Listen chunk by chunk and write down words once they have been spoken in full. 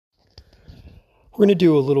We're going to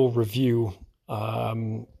do a little review,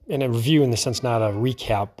 and a review in the sense not a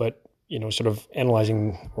recap, but sort of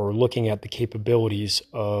analyzing or looking at the capabilities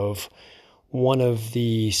of one of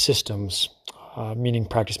the systems, meaning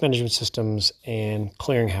practice management systems and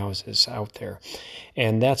clearinghouses out there,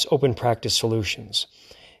 and that's Open Practice Solutions.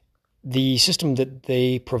 The system that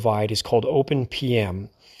they provide is called OpenPM,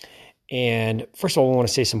 and first of all, I want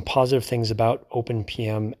to say some positive things about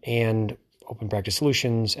OpenPM and Open Practice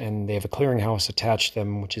Solutions, and they have a clearinghouse attached to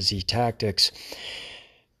them, which is eTactics.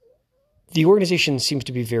 The organization seems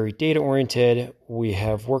to be very data-oriented. We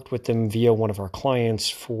have worked with them via one of our clients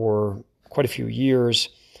for quite a few years.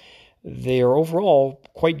 They are overall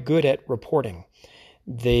quite good at reporting.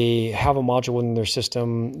 They have a module in their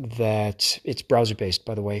system that it's browser-based,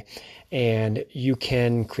 by the way, and you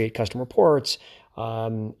can create custom reports.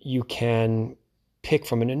 You can pick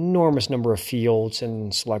from an enormous number of fields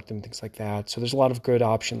and select them, things like that. So there's a lot of good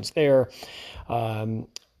options there.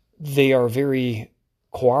 They are very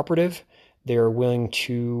cooperative. They're willing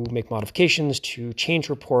to make modifications, to change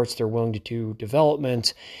reports. They're willing to do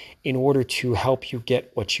development in order to help you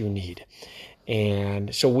get what you need.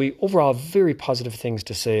 And so we overall have very positive things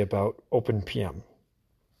to say about OpenPM.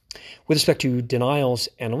 With respect to denials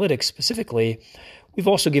analytics specifically, we've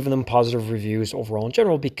also given them positive reviews overall in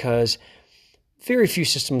general because very few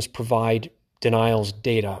systems provide denials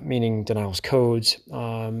data, meaning denials codes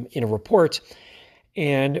in a report.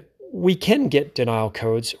 And we can get denial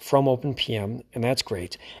codes from OpenPM, and that's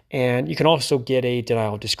great. And you can also get a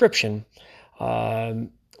denial description,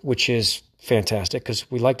 which is fantastic because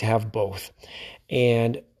we like to have both.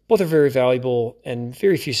 And both are very valuable, and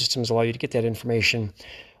very few systems allow you to get that information.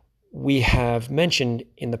 We have mentioned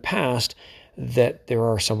in the past that there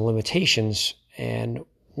are some limitations, and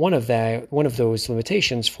one of those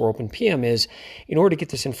limitations for OpenPM is in order to get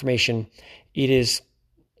this information, it is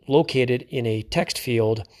located in a text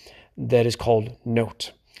field that is called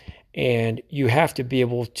note. And you have to be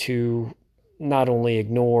able to not only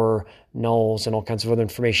ignore nulls and all kinds of other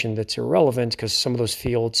information that's irrelevant, because some of those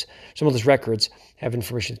fields, some of those records have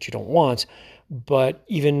information that you don't want, but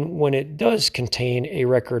even when it does contain a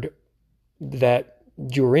record that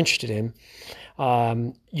you're interested in,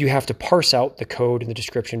 you have to parse out the code in the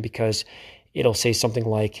description because it'll say something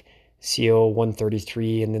like CO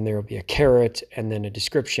 133, and then there will be a caret, and then a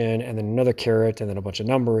description, and then another caret, and then a bunch of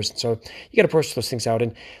numbers. And so you got to parse those things out,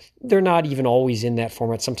 and they're not even always in that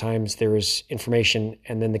format. Sometimes there is information,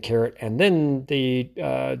 and then the caret, and then the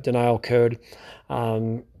denial code.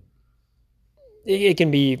 It can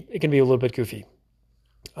be a little bit goofy,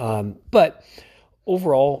 but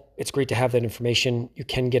overall, it's great to have that information. You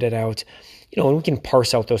can get it out, and we can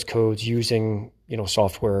parse out those codes using,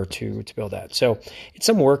 software to build that. So it's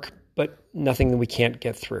some work, but nothing that we can't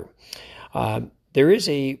get through. There is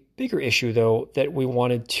a bigger issue, though, that we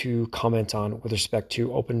wanted to comment on with respect to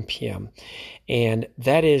OpenPM, and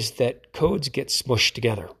that is that codes get smushed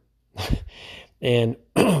together. And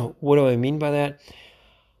what do I mean by that?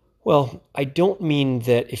 Well, I don't mean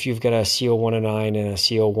that if you've got a CO 109 and a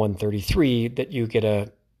CO 133 that you get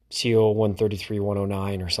a CO 133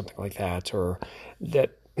 109 or something like that, or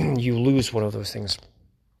that you lose one of those things.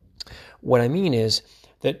 What I mean is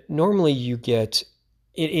that normally you get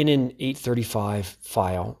in an 835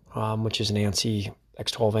 file, which is an ANSI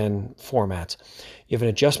X12N format, you have an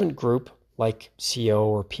adjustment group like CO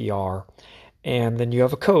or PR, and then you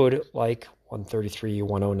have a code like 133,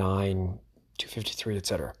 109, 253,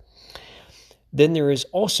 etc. Then there is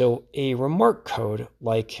also a remark code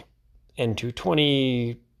like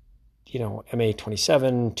N220,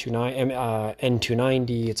 MA27,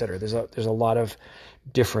 N290, etc. There's a lot of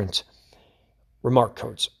different remark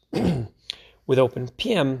codes. With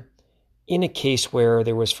OpenPM, in a case where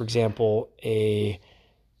there was, for example, a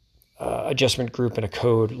adjustment group and a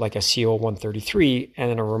code like a CO 133 and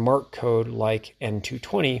then a remark code like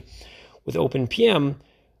N220, with OpenPM,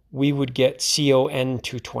 we would get CO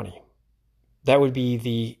N220. That would be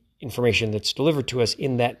the information that's delivered to us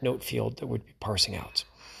in that note field that would be parsing out.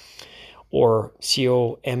 Or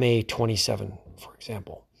CO MA27, for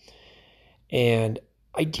example. And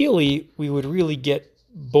ideally, we would really get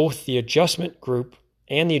both the adjustment group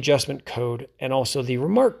and the adjustment code and also the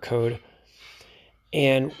remark code.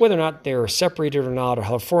 And whether or not they're separated or not or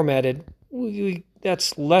how they're formatted,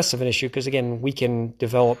 that's less of an issue because, again, we can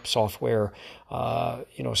develop software,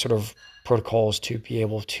 sort of protocols to be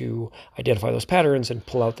able to identify those patterns and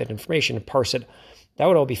pull out that information and parse it. That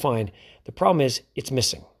would all be fine. The problem is it's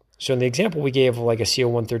missing. So in the example we gave of like a CO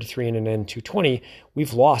 133 and an N220,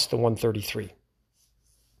 we've lost the 133.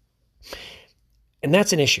 And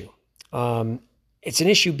that's an issue. It's an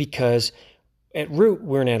issue because at root,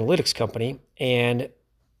 we're an analytics company, and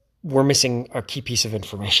we're missing a key piece of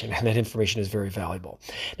information, and that information is very valuable.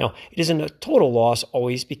 Now, it isn't a total loss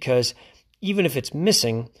always, because even if it's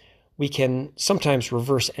missing, we can sometimes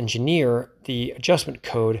reverse engineer the adjustment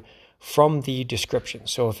code from the description.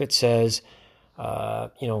 So if it says, I'm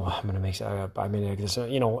going to make this,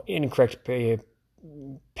 incorrect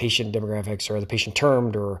patient demographics, or the patient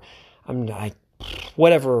termed, or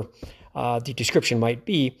whatever the description might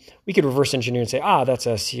be, we could reverse engineer and say, that's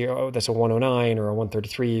a 109 or a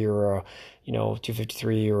 133 or a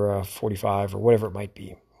 253 or a 45 or whatever it might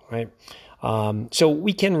be, right? So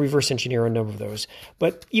we can reverse engineer a number of those,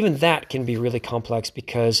 but even that can be really complex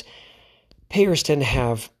because payers tend to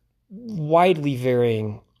have wildly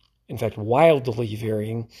varying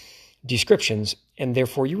descriptions, and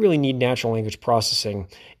therefore you really need natural language processing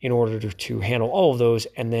in order to handle all of those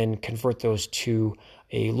and then convert those to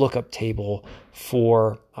a lookup table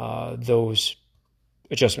for those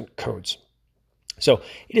adjustment codes. So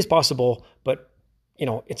it is possible, but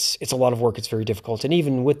it's a lot of work. It's very difficult, and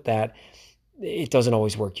even with that, it doesn't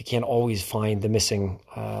always work. You can't always find the missing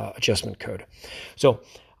adjustment code. So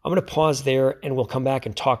I'm going to pause there, and we'll come back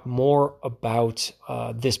and talk more about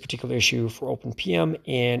this particular issue for OpenPM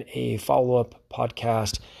in a follow-up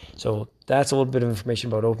podcast. So that's a little bit of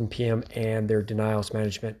information about OpenPM and their denials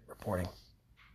management reporting.